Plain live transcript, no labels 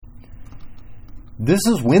This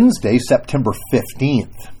is Wednesday, September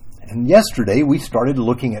 15th, and yesterday we started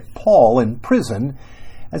looking at Paul in prison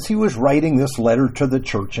as he was writing this letter to the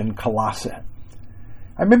church in Colossae.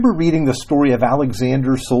 I remember reading the story of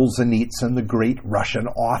Alexander Solzhenitsyn, the great Russian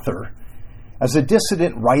author. As a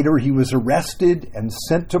dissident writer, he was arrested and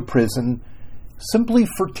sent to prison simply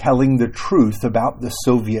for telling the truth about the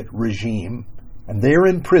Soviet regime, and there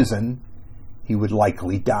in prison, he would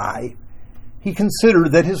likely die. He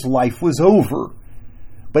considered that his life was over.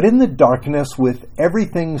 But in the darkness, with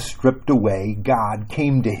everything stripped away, God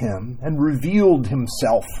came to him and revealed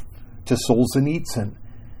himself to Solzhenitsyn.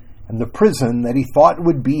 And the prison that he thought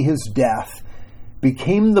would be his death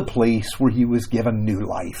became the place where he was given new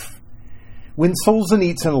life. When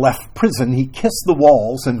Solzhenitsyn left prison, he kissed the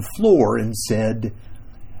walls and floor and said,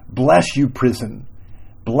 "Bless you, prison.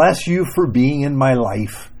 Bless you for being in my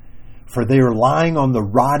life, for they are lying on the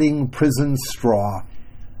rotting prison straw.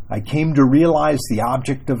 I came to realize the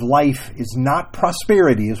object of life is not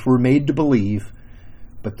prosperity as we're made to believe,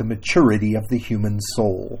 but the maturity of the human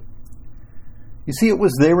soul." You see, it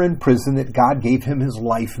was there in prison that God gave him his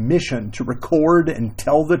life mission to record and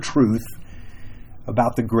tell the truth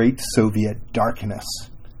about the great Soviet darkness.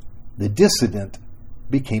 The dissident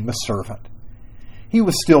became a servant. He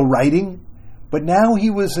was still writing, but now he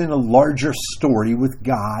was in a larger story with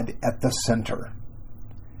God at the center.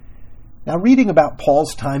 Now, reading about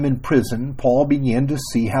Paul's time in prison, Paul began to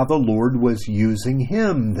see how the Lord was using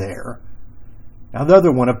him there. Now,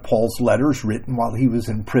 another one of Paul's letters written while he was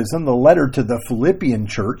in prison, the letter to the Philippian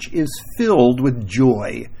church, is filled with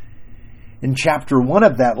joy. In chapter 1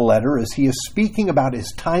 of that letter, as he is speaking about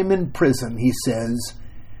his time in prison, he says,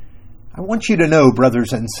 "I want you to know,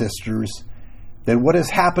 brothers and sisters, that what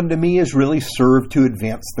has happened to me has really served to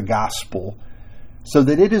advance the gospel, so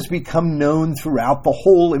that it has become known throughout the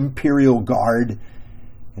whole imperial guard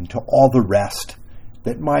and to all the rest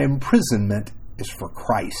that my imprisonment is for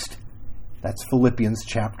Christ." That's Philippians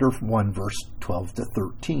chapter 1, verse 12 to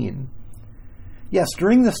 13. Yes,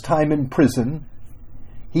 during this time in prison,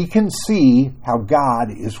 he can see how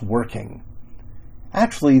God is working.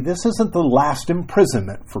 Actually, this isn't the last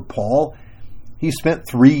imprisonment for Paul. He spent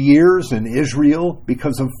 3 years in Israel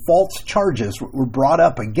because of false charges that were brought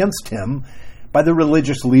up against him by the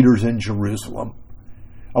religious leaders in Jerusalem.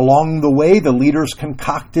 Along the way, the leaders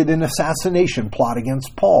concocted an assassination plot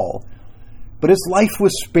against Paul, but his life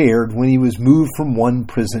was spared when he was moved from one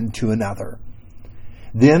prison to another.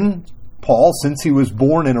 Then, Paul, since he was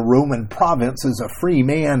born in a Roman province as a free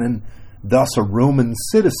man and thus a Roman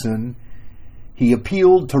citizen, he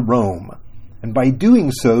appealed to Rome, and by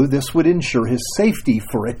doing so, this would ensure his safety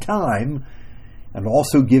for a time and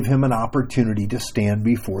also give him an opportunity to stand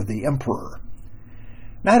before the emperor.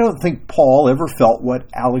 Now, I don't think Paul ever felt what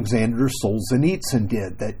Alexander Solzhenitsyn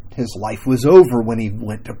did, that his life was over when he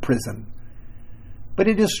went to prison. But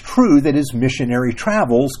it is true that his missionary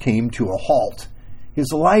travels came to a halt.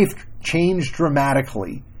 His life changed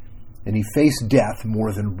dramatically, and he faced death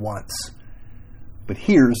more than once. But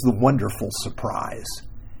here's the wonderful surprise.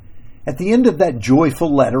 At the end of that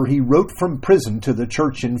joyful letter, he wrote from prison to the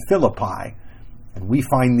church in Philippi, and we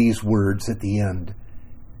find these words at the end.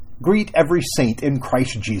 "Greet every saint in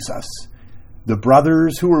Christ Jesus. The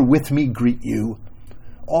brothers who are with me greet you.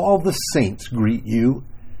 All the saints greet you,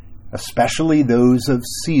 especially those of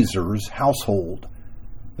Caesar's household.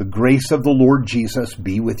 The grace of the Lord Jesus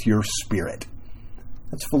be with your spirit."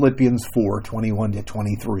 That's Philippians 4, 21 to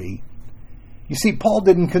 23. You see, Paul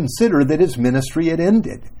didn't consider that his ministry had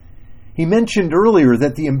ended. He mentioned earlier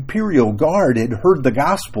that the imperial guard had heard the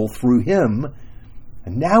gospel through him,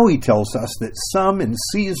 and now he tells us that some in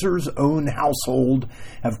Caesar's own household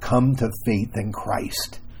have come to faith in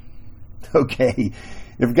Christ. Okay,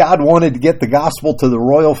 if God wanted to get the gospel to the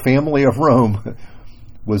royal family of Rome,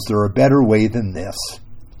 was there a better way than this?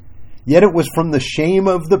 Yet it was from the shame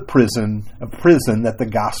of the prison that the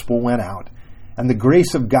gospel went out, and the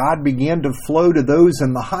grace of God began to flow to those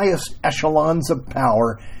in the highest echelons of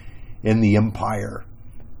power in the empire.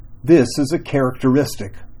 This is a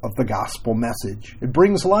characteristic of the gospel message. It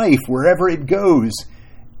brings life wherever it goes,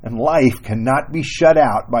 and life cannot be shut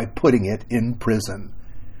out by putting it in prison.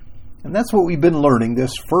 And that's what we've been learning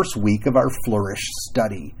this first week of our Flourish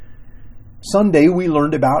study. Sunday, we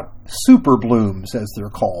learned about super blooms, as they're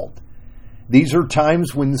called. These are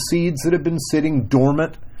times when seeds that have been sitting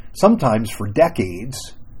dormant, sometimes for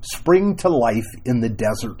decades, spring to life in the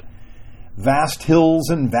desert. Vast hills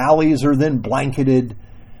and valleys are then blanketed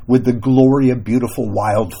with the glory of beautiful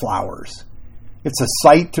wildflowers. It's a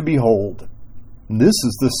sight to behold. And this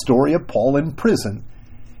is the story of Paul in prison,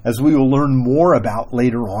 as we will learn more about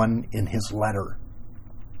later on in his letter.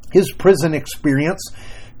 His prison experience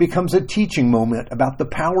becomes a teaching moment about the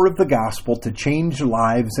power of the gospel to change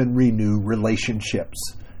lives and renew relationships.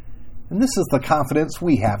 And this is the confidence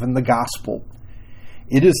we have in the gospel.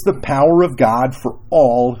 It is the power of God for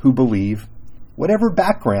all who believe, whatever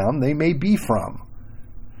background they may be from.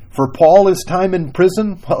 For Paul, his time in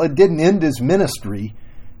prison, well, it didn't end his ministry,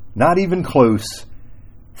 not even close.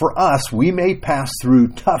 For us, we may pass through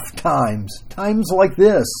tough times like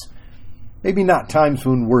this. Maybe not times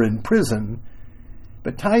when we're in prison,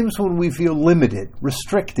 but times when we feel limited,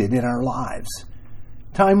 restricted in our lives.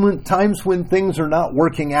 Times when things are not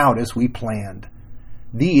working out as we planned.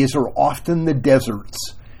 These are often the deserts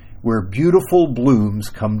where beautiful blooms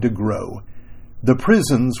come to grow. The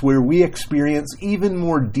prisons where we experience even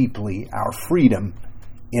more deeply our freedom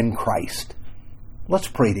in Christ. Let's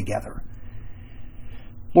pray together.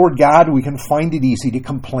 Lord God, we can find it easy to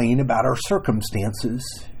complain about our circumstances.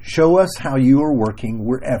 Show us how you are working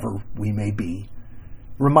wherever we may be.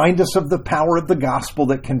 Remind us of the power of the gospel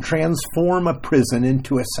that can transform a prison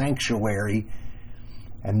into a sanctuary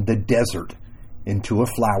and the desert into a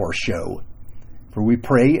flower show. For we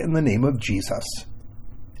pray in the name of Jesus.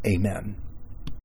 Amen.